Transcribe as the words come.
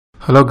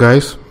Hello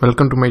guys,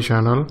 welcome to my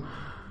channel.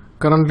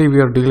 Currently we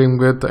are dealing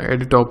with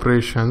edit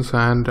operations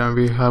and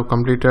we have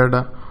completed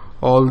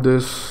all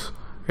this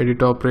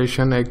edit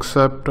operation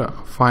except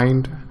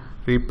find,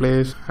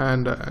 replace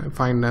and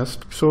find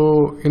nest.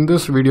 So in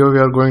this video we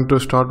are going to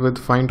start with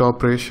find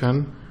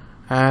operation,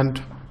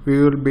 and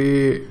we will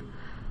be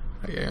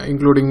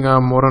including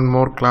more and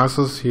more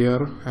classes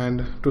here.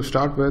 And to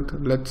start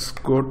with, let's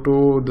go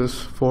to this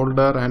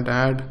folder and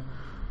add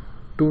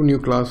two new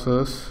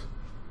classes.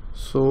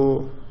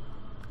 So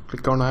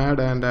click on add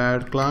and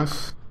add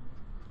class.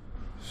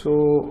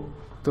 So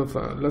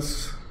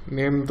let's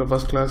name the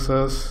first class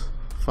as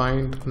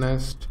find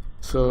nest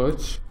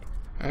search.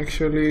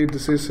 Actually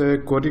this is a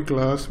query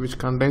class which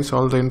contains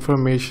all the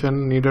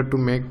information needed to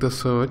make the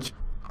search.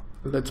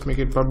 Let's make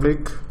it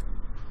public.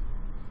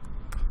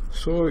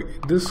 So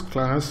this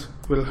class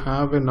will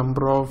have a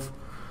number of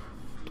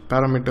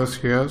parameters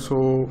here.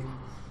 So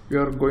we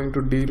are going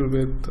to deal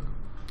with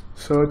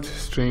search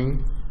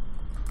string.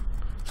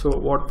 So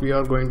what we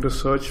are going to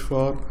search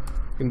for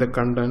in the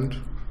content,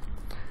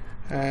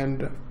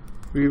 and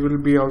we will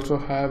be also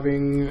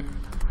having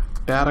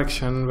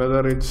direction,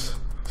 whether it's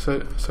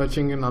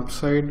searching in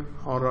upside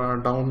or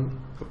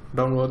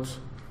downwards.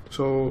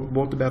 So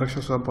both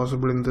directions are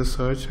possible in this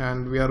search,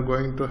 and we are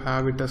going to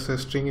have it as a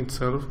string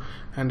itself,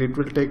 and it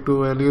will take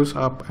two values,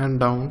 up and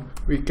down.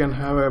 We can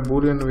have a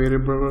boolean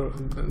variable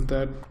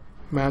that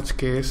match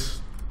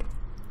case,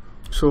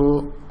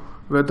 so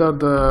whether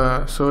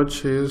the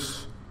search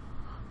is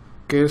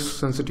case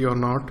sensitive or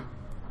not.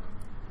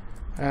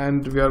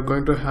 And we are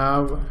going to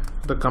have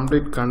the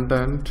complete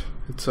content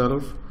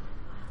itself,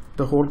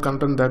 the whole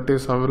content that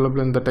is available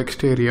in the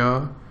text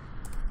area,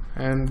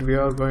 and we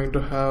are going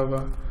to have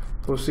a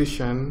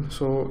position.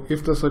 So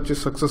if the search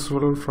is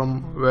successful,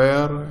 from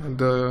where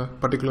the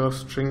particular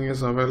string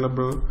is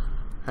available,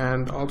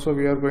 and also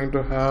we are going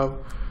to have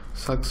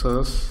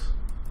success.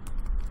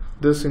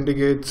 This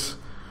indicates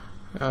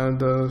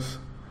the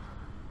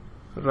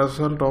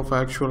result of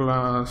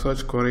actual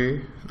search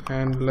query.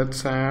 And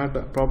let's add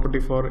a property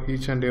for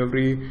each and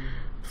every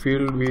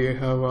field we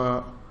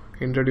have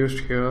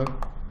introduced here.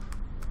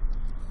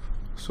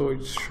 So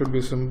it should be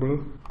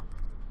simple.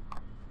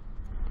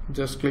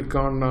 Just click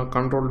on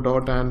control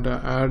dot and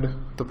add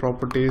the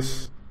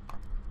properties.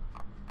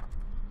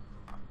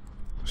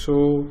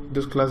 So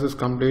this class is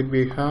complete.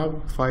 We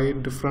have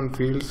 5 different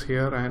fields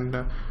here,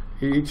 and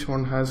each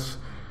one has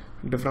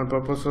different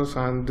purposes,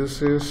 and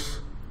this is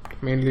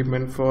mainly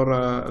meant for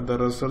the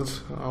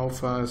results of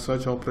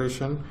search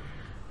operation,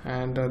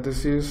 and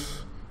this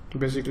is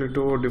basically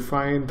to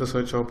define the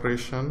search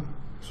operation.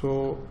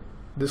 So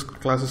this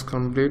class is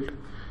complete.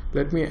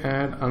 Let me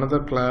add another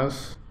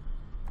class.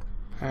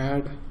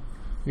 Add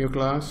new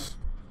class.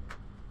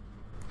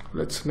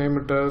 Let's name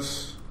it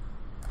as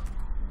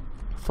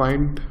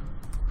find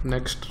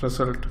next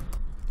result.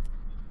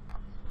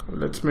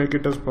 Let's make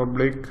it as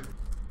public.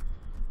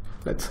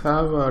 Let's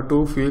have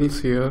 2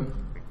 fields here,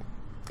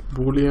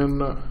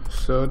 boolean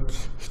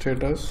search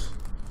status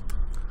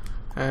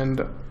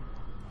and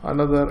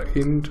another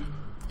int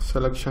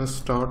selection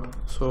start.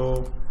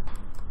 So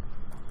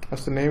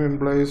as the name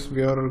implies,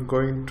 we are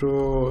going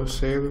to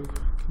save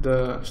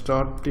the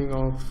starting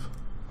of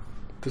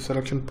the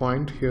selection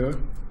point here,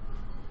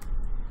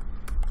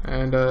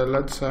 and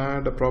let's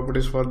add the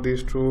properties for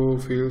these 2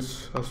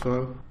 fields as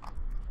well.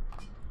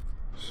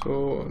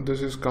 So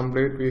this is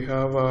complete. We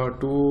have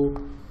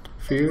 2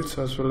 fields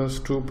as well as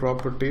 2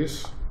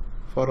 properties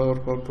for our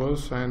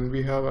purpose, and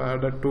we have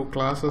added 2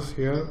 classes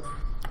here.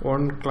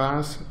 One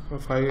class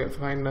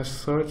find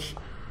nest search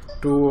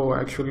to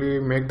actually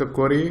make the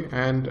query,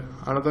 and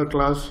another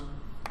class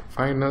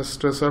find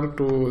nest result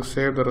to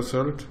save the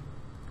result.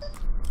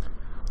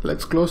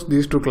 Let's close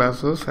these 2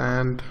 classes,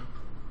 and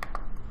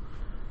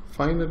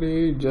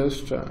finally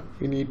just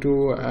we need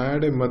to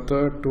add a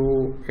method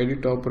to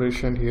edit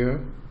operation here,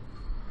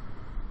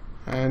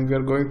 and we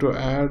are going to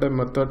add a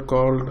method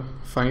called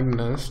find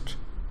nest.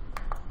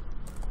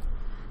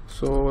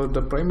 So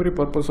the primary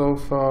purpose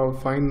of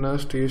find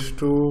nest is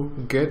to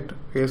get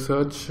a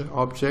search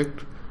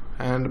object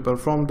and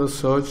perform the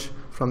search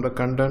from the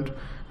content,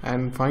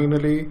 and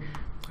finally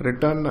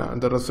return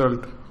the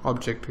result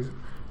object.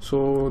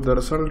 So the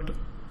result,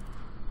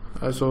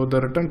 so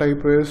the return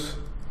type is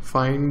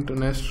find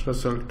nest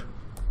result,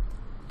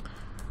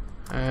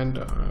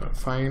 and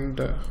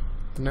find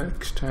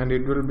next, and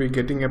it will be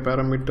getting a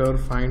parameter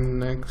find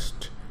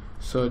next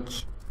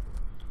search.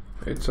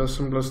 It's as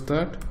simple as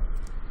that.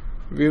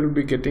 We will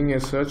be getting a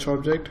search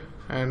object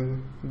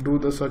and do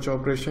the search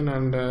operation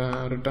and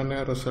return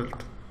a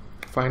result,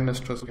 find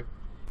nest result.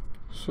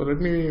 So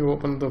let me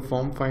open the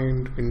form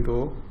find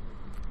window.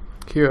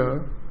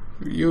 Here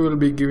you will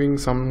be giving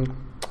some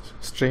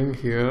string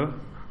here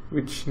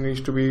which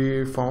needs to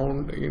be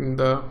found in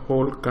the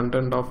whole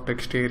content of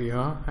text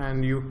area,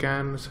 and you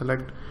can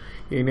select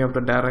any of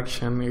the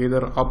direction,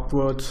 either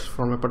upwards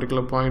from a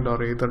particular point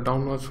or either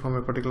downwards from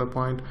a particular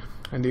point,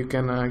 and you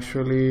can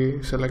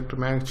actually select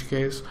match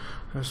case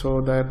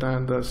so that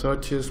the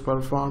search is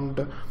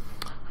performed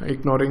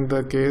ignoring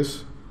the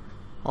case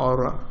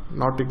or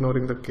not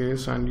ignoring the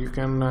case, and you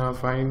can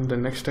find the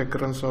next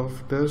occurrence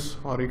of this,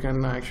 or you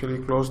can actually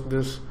close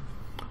this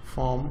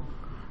form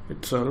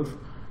itself.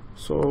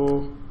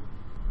 So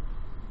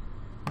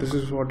this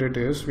is what it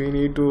is. We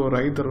need to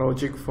write the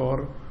logic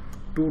for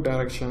two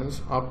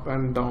directions, up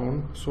and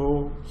down.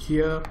 So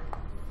here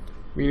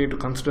we need to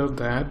consider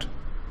that.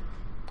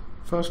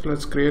 First,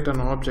 let's create an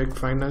object,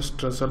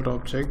 finest result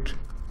object.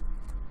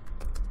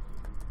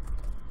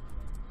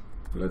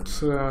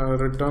 Let's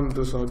return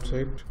this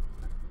object.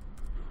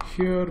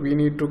 Here we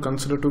need to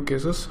consider two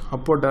cases,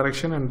 upward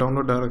direction and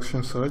downward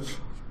direction search.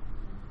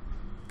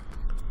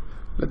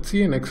 Let's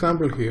see an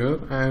example here,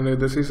 and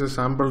this is a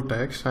sample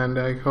text, and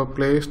I have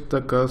placed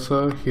the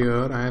cursor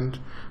here, and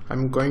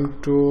I'm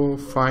going to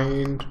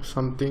find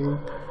something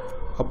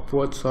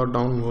upwards or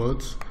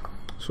downwards.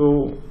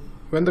 So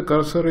when the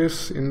cursor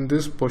is in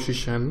this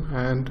position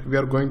and we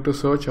are going to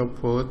search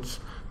upwards,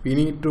 we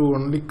need to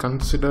only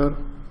consider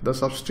the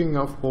substring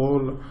of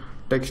whole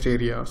text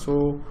area.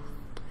 So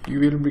you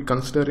will be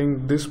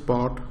considering this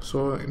part.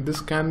 So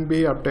this can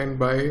be obtained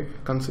by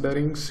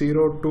considering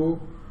 0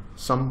 to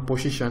some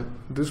position.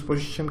 This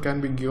position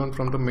can be given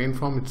from the main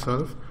form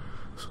itself,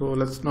 so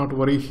let's not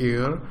worry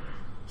here.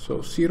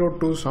 So 0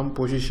 to some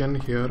position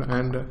here,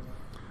 and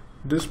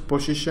this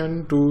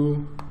position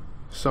to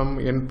some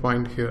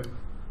endpoint here.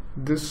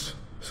 This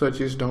search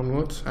is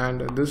downwards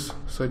and this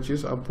search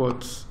is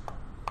upwards.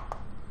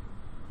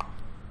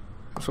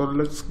 So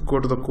let's go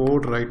to the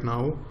code right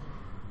now.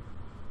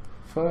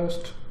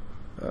 First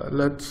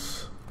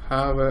let's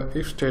have a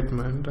if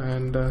statement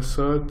and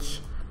search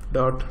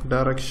dot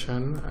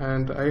direction,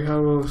 and I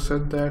have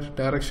said that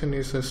direction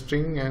is a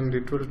string and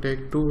it will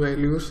take two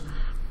values,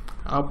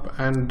 up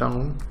and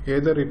down.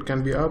 Either it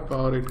can be up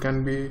or it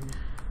can be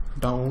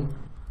down,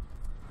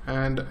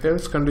 and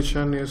else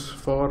condition is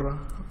for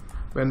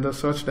when the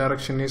search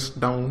direction is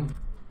down.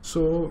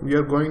 So we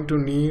are going to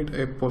need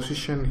a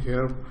position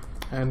here,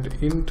 and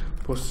int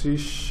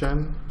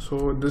position.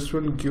 So this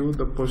will give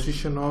the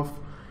position of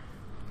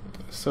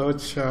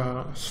search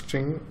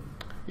string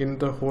in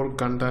the whole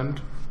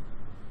content.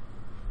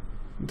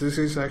 This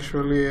is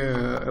actually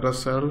a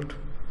result.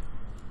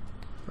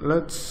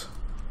 Let's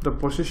the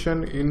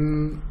position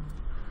in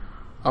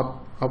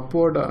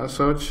upward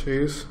search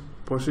is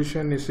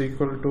position is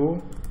equal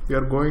to, we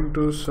are going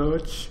to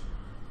search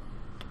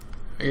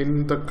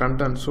in the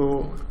content.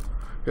 So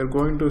we are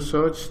going to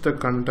search the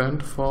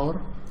content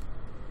for,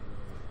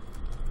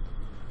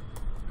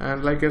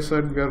 and like I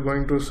said, we are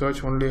going to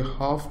search only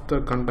half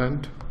the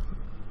content.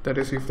 That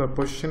is, if the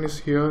position is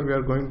here, we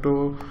are going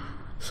to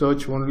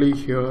search only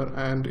here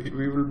and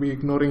we will be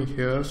ignoring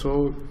here.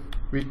 So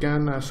we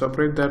can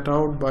separate that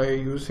out by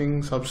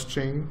using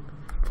substring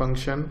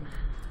function,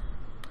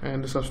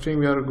 and substring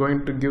we are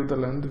going to give the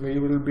length. We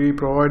will be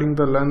providing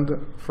the length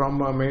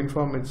from our main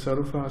form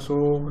itself,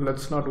 so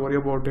let's not worry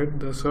about it.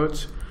 The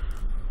search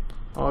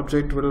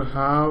object will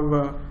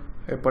have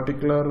a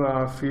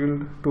particular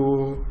field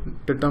to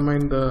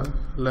determine the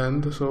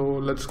length. So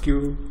let's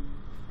give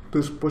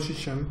this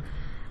position,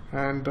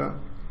 and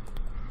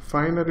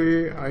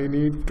finally I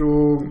need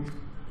to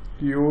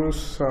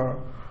use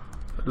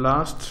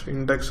last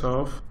index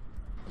of.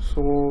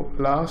 So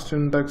last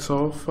index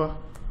of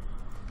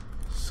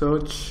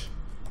search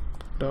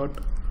dot,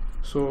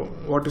 so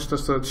what is the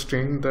search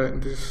string?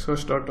 This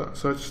search dot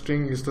search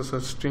string is the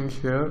search string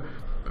here.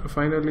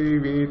 Finally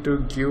we need to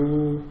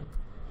give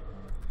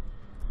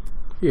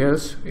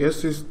yes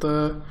is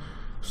the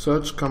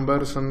search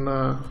comparison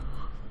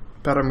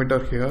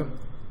parameter here.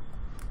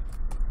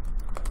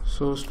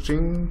 So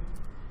string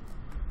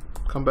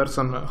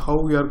comparison, how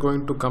we are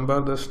going to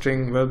compare the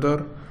string,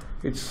 whether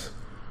it's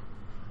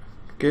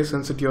case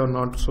sensitive or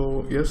not.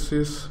 So yes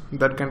is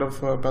that kind of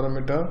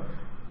parameter.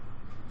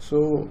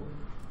 So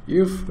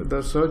if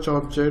the search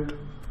object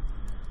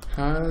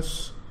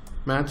has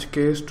match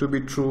case to be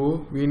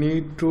true, we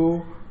need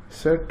to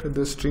set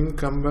the string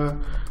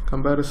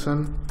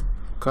comparison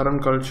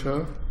current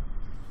culture.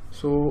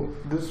 So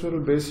this will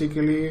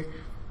basically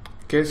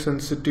case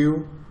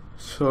sensitive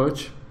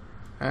search,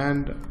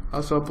 and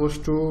as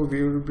opposed to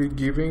we will be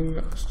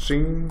giving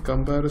string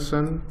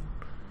comparison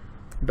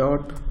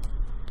dot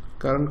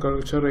current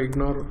culture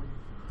ignore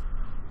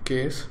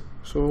case.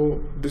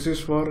 So this is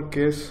for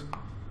case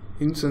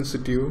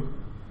insensitive,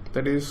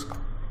 that is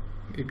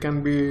it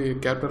can be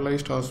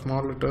capitalized or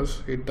small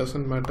letters, it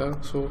doesn't matter.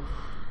 So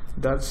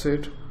that's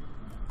it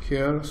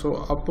here. So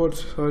upward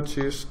search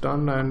is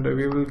done and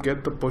we will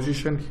get the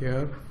position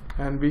here,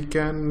 and we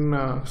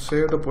can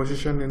save the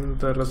position in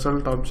the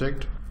result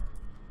object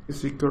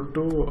is equal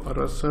to a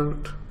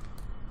result.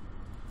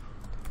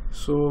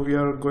 So we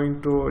are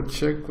going to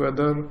check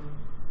whether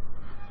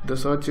the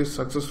search is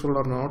successful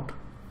or not.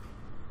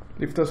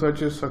 If the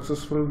search is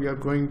successful, we are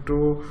going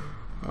to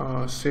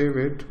save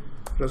it,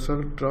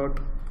 result dot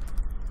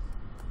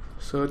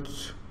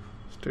search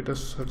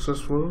status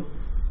successful.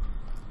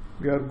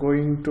 We are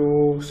going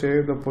to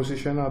save the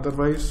position,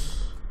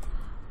 otherwise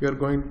we are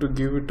going to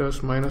give it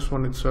as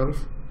 -1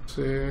 itself.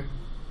 Say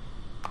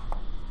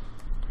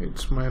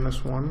it's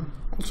 -1.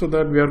 So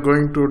that we are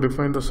going to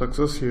define the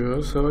success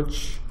here.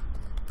 Search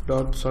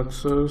dot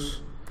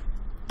success,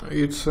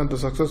 it's the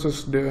success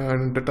is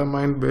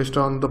determined based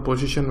on the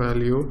position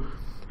value.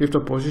 If the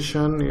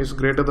position is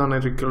greater than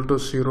or equal to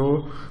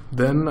 0,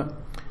 then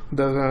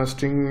the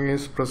string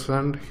is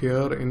present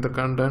here in the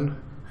content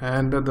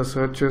and the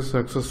search is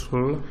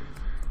successful.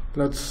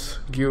 Let's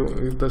give,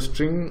 if the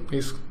string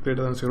is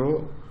greater than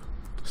 0,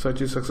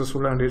 search is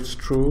successful and it's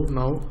true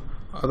now,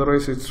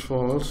 otherwise it's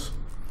false.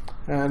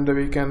 And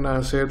we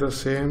can say the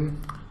same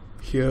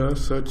here,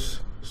 search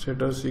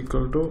status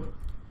equal to,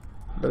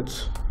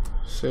 let's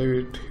save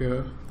it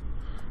here.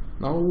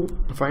 Now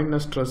find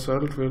next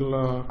result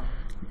will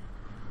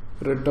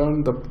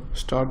return the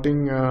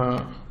starting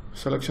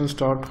selection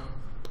start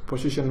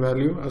position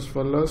value as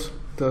well as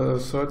the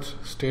search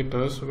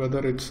status,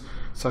 whether it's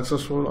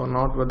successful or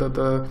not, whether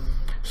the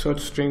search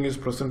string is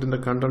present in the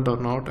content or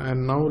not.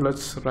 And now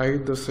let's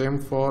write the same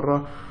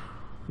for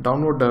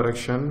downward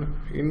direction.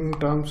 In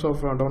terms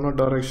of downward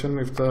direction,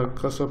 if the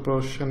cursor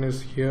position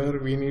is here,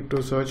 we need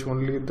to search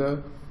only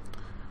the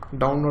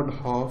downward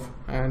half,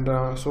 and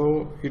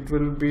so it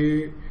will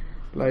be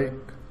like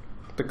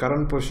the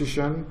current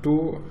position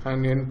to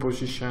an end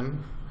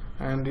position,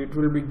 and it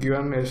will be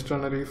given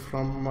externally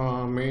from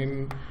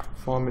main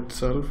form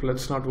itself.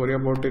 Let's not worry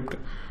about it,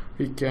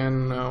 we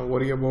can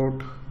worry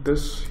about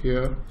this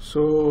here.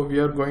 So we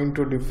are going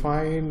to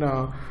define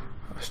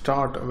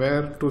start,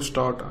 where to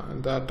start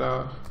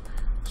that.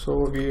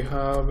 So we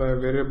have a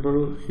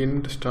variable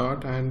int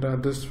start, and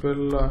this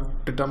will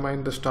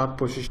determine the start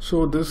position.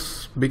 So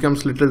this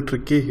becomes little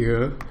tricky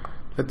here.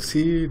 Let's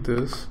see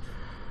this.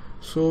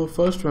 So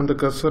first, when the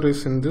cursor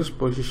is in this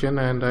position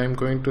and I am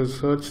going to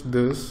search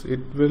this, it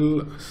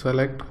will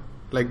select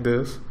like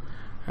this,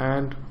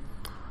 and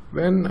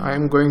when I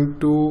am going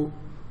to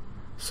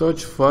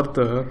search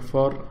further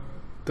for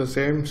the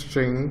same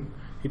string,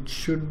 it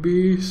should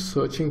be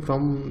searching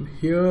from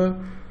here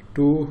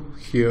to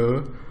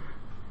here.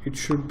 It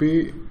should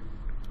be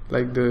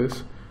like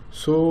this.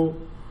 So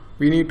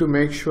we need to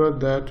make sure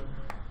that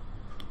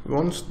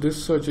once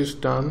this search is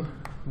done,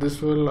 the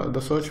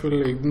search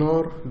will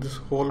ignore this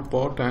whole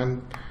part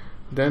and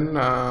then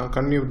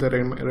continue with the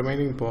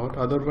remaining part.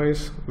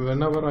 Otherwise,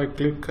 whenever I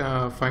click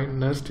find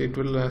next, it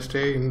will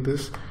stay in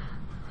this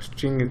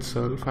string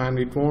itself and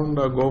it won't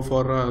go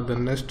for the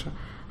next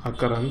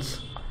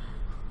occurrence.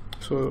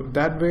 So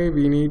that way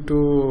we need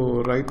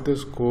to write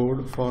this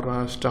code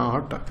for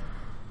start.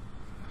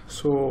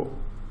 So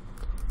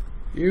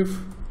if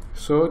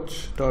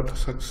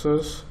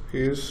search.success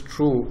is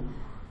true,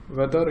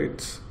 whether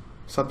it's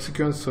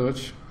subsequent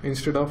search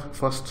instead of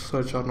first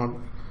search or not.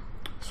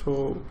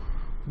 So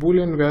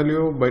boolean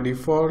value by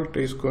default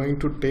is going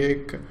to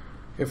take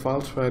a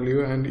false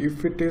value, and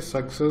if it is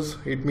success,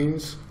 it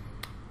means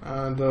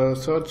the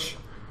search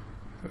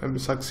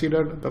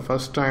succeeded the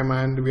first time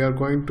and we are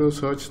going to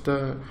search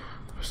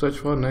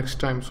for next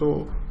time.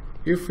 So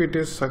if it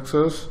is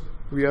success,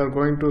 we are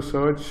going to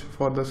search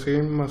for the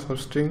same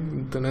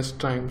substring the next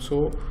time.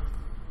 So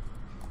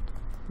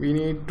we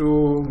need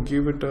to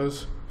give it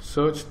as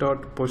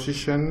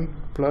search.position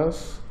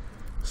plus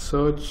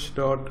search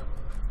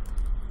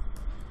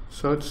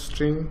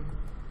string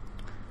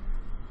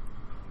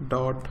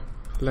dot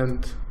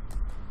length.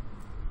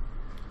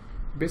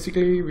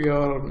 Basically we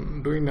are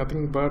doing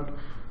nothing but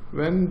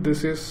when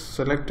this is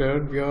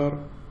selected, we are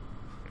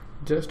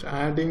just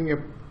adding a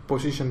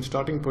position,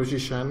 starting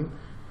position,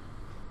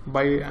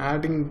 by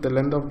adding the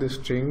length of the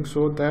string,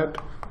 so that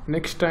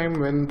next time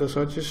when the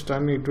search is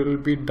done, it will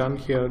be done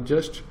here.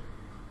 Just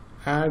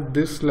add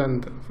this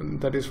length,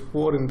 that is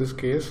 4 in this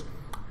case,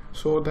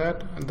 so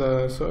that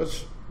the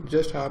search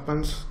just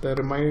happens the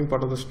remaining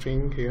part of the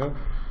string here.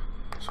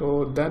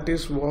 So that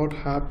is what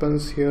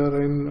happens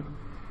here in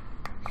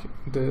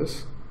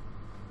this.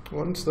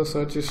 Once the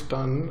search is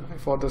done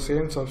for the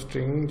same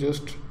substring,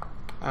 just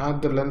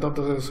add the length of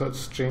the search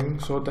string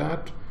so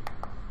that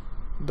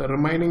the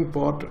remaining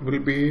part will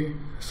be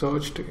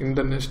searched in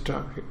the next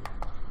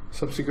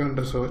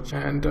subsequent search.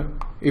 And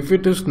if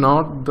it is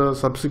not the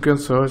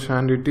subsequent search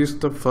and it is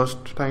the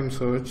first time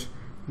search,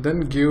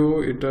 then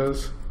give it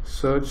as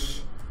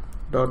search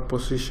dot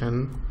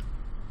position,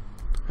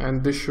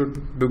 and this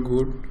should do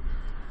good.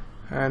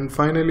 And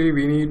finally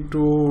we need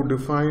to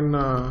define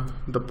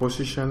the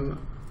position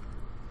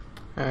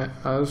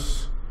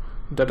as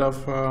that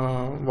of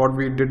what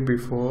we did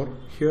before.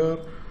 Here,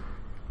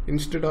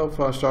 instead of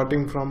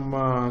starting from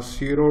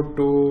 0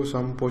 to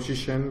some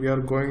position, we are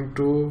going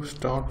to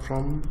start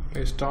from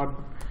a start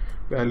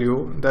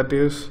value. That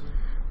is,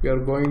 we are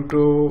going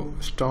to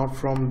start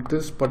from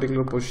this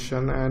particular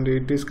position and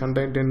it is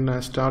contained in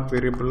a start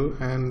variable,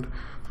 and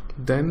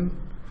then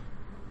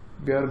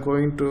we are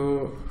going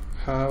to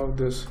have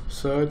this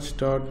search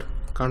dot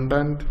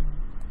content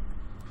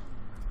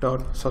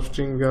dot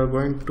substring. We are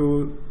going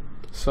to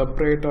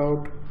separate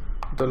out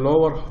the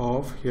lower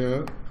half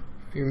here,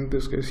 in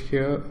this case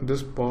here,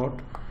 this part,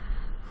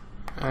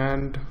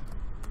 and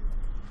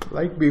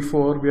like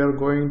before we are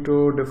going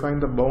to define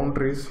the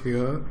boundaries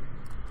here.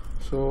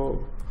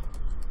 So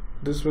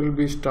this will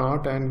be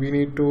start, and we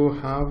need to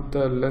have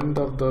the length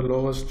of the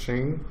lower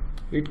string.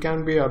 It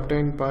can be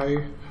obtained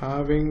by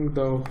having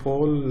the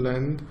whole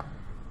length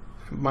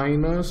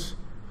minus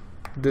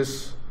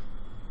this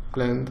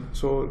length.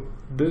 So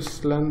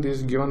this length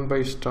is given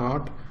by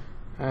start,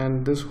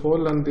 and this whole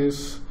length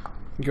is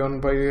given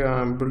by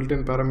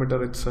built-in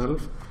parameter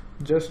itself.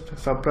 Just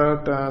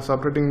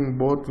separating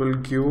both will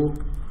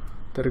give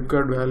the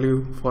required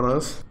value for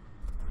us.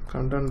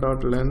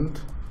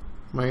 Content.length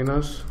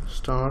minus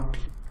start.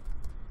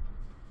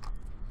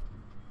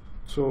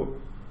 So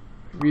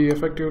we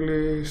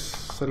effectively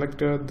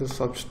selected the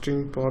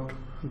substring part,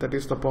 that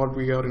is the part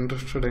we are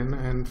interested in,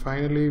 and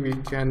finally we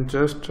can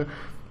just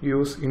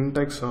use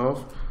index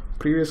of.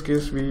 Previous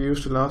case we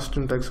used last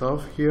index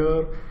of.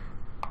 Here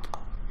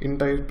in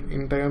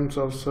terms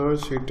of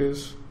search it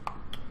is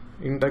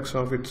index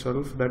of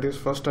itself, that is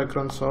first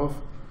occurrence of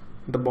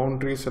the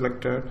boundary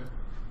selected.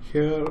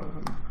 Here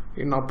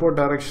in upward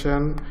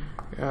direction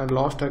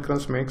last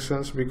occurrence makes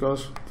sense,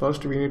 because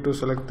first we need to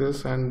select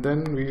this and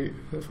then we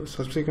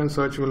subsequent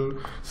search will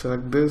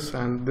select this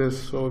and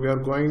this, so we are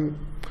going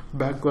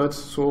backwards,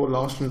 so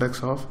last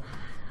index of.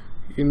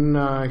 In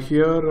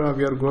here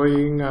we are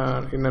going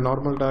in a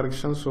normal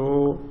direction,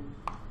 so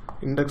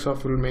index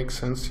of will make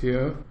sense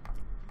here.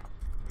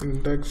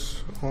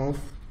 Index of,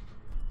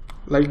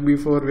 like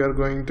before, we are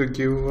going to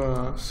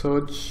give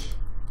search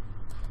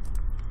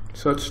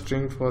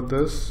string for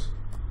this,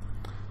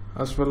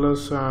 as well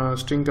as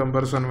string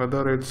comparison,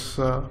 whether it's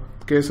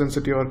case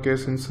sensitive or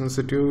case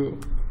insensitive.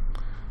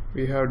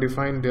 We have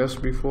defined this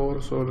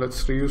before, so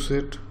let's reuse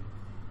it.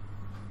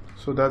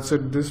 So that's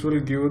it. This will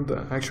give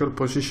the actual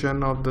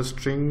position of the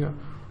string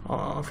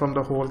from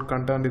the whole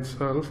content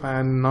itself.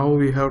 And now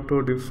we have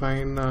to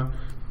define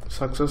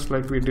success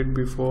like we did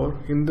before.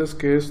 In this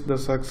case, the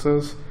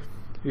success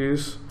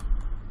is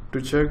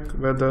to check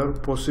whether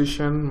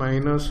position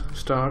minus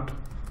start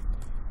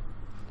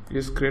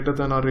is greater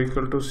than or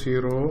equal to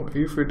 0.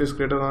 If it is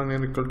greater than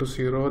or equal to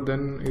 0,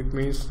 then it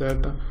means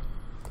that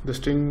the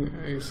string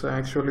is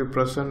actually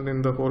present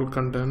in the whole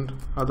content,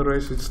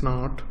 otherwise it's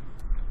not.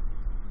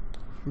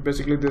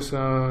 Basically this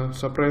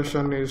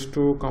separation is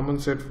to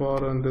compensate for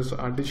this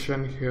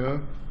addition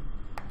here.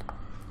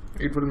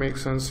 It will make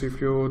sense if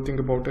you think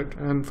about it.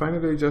 And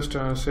finally just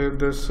save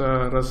this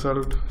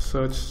result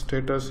search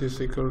status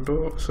is equal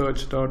to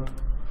search dot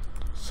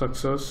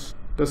success.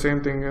 The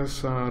same thing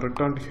is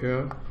returned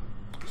here.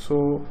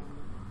 So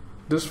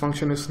this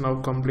function is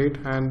now complete,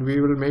 and we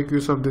will make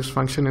use of this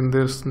function in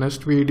this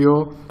next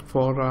video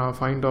for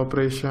find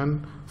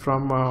operation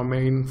from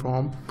main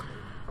form.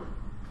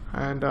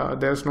 And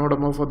there's no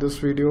demo for this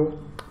video,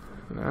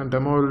 and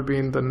demo will be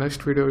in the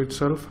next video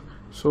itself.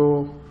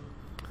 So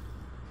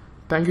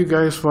thank you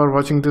guys for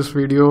watching this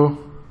video.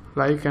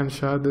 Like and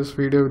share this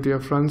video with your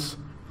friends,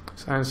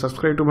 and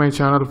subscribe to my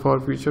channel for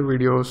future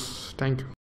videos. Thank you.